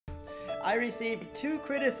I received 2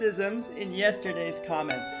 criticisms in yesterday's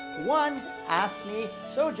comments. One asked me,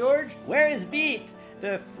 "So George, where is Beat,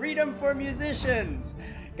 the freedom for musicians?"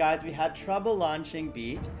 Guys, we had trouble launching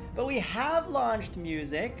Beat, but we have launched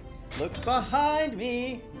music. Look behind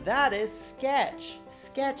me. That is Xetch.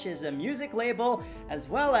 Xetch is a music label as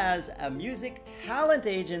well as a music talent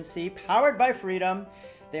agency powered by Freedom.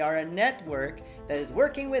 They are a network that is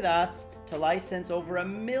working with us to license over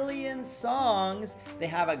 1 million songs. They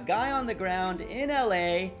have a guy on the ground in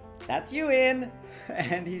LA, that's you in,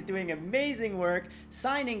 and he's doing amazing work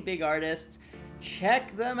signing big artists.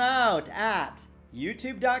 Check them out at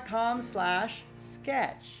youtube.com/Xetch.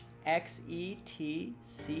 Xetch. It's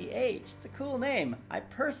a cool name. I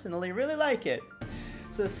personally really like it.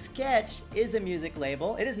 So Xetch is a music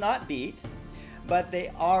label. It is not Beat, but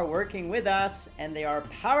they are working with us and they are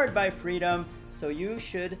powered by Freedom. So you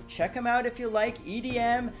should check them out if you like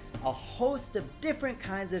EDM, a host of different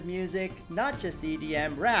kinds of music, not just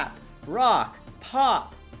EDM, rap, rock,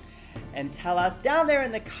 pop. And tell us down there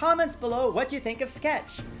in the comments below what you think of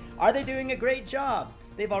Xetch. Are they doing a great job?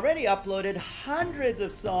 They've already uploaded hundreds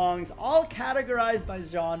of songs, all categorized by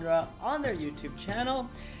genre, on their YouTube channel,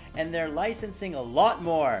 and they're licensing a lot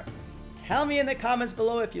more. Tell me in the comments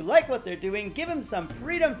below if you like what they're doing, give them some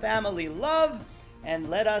Freedom Family love, and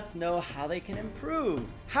let us know how they can improve.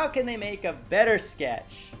 How can they make a better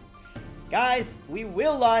Xetch? Guys, we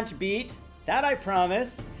will launch Beat, that I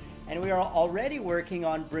promise, and we are already working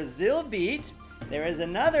on Brazil Beat. There is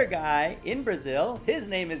another guy in Brazil, his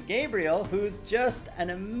name is Gabriel, who's just an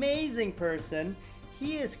amazing person.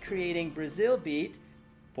 He is creating Brazil Beat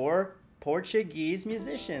for Portuguese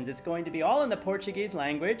musicians. It's going to be all in the Portuguese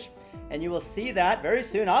language, and you will see that very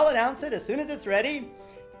soon. I'll announce it as soon as it's ready.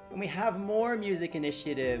 And we have more music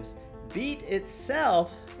initiatives. Beat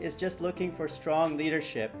itself is just looking for strong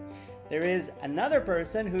leadership. There is another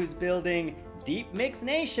person who's building Deep Mix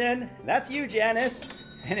Nation. That's you, Janice.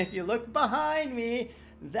 And if you look behind me,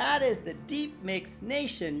 that is the Deep Mix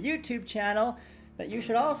Nation YouTube channel that you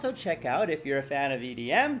should also check out if you're a fan of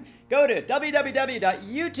EDM. Go to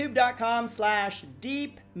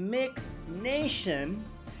www.youtube.com/deepmixnation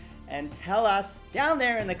and tell us down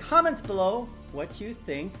there in the comments below what you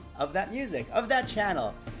think of that music, of that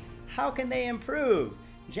channel. How can they improve?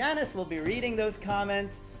 Janice will be reading those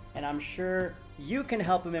comments, and I'm sure you can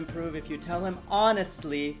help him improve if you tell him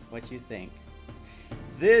honestly what you think.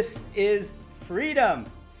 This is Freedom.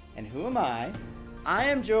 And who am I? I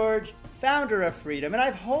am George, founder of Freedom, and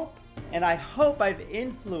I hope I've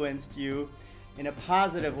influenced you in a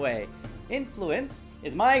positive way. Influence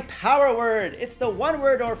is my power word. It's the one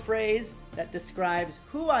word or phrase that describes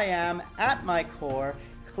who I am at my core.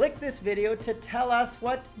 Click this video to tell us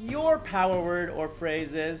what your power word or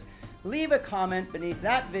phrase is. Leave a comment beneath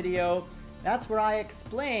that video. That's where I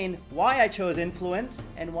explain why I chose influence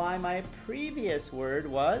and why my previous word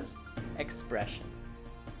was expression.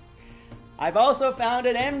 I've also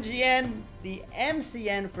founded MGN, the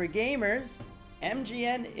MCN for gamers.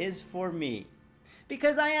 MGN is for me,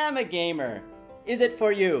 because I am a gamer. Is it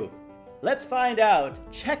for you? Let's find out.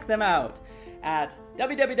 Check them out at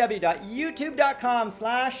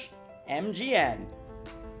www.youtube.com/MGN.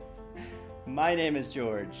 My name is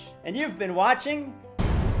George, and you've been watching.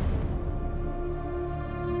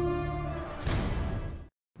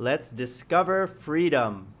 Let's discover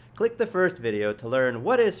freedom. Click the first video to learn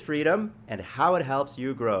what is freedom and how it helps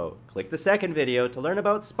you grow. Click the second video to learn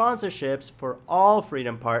about sponsorships for all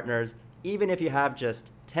Freedom partners, even if you have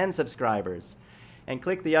just 10 subscribers. And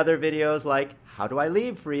click the other videos like How Do I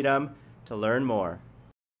Leave Freedom to learn more.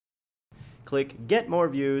 Click Get More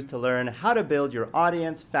Views to learn how to build your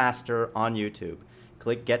audience faster on YouTube.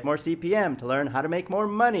 Click Get More CPM to learn how to make more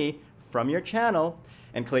money from your channel.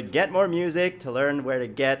 And click Get More Music to learn where to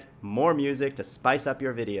get more music to spice up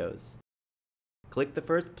your videos. Click the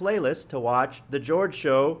first playlist to watch The George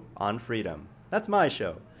Show on Freedom. That's my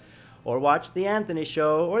show. Or watch The Anthony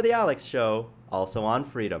Show or The Alex Show, also on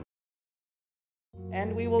Freedom.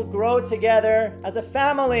 And we will grow together as a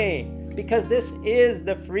family, because this is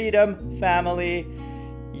the Freedom family.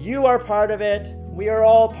 You are part of it, we are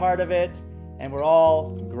all part of it, and we're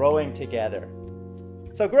all growing together.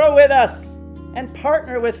 So grow with us and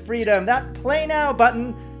partner with Freedom. That Play Now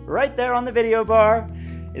button right there on the video bar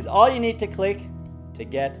is all you need to click to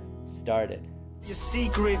get started. Your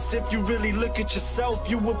secrets, if you really look at yourself,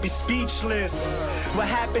 you would be speechless. What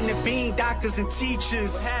happened to being doctors and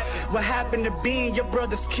teachers? What happened to being your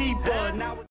brother's keeper? Now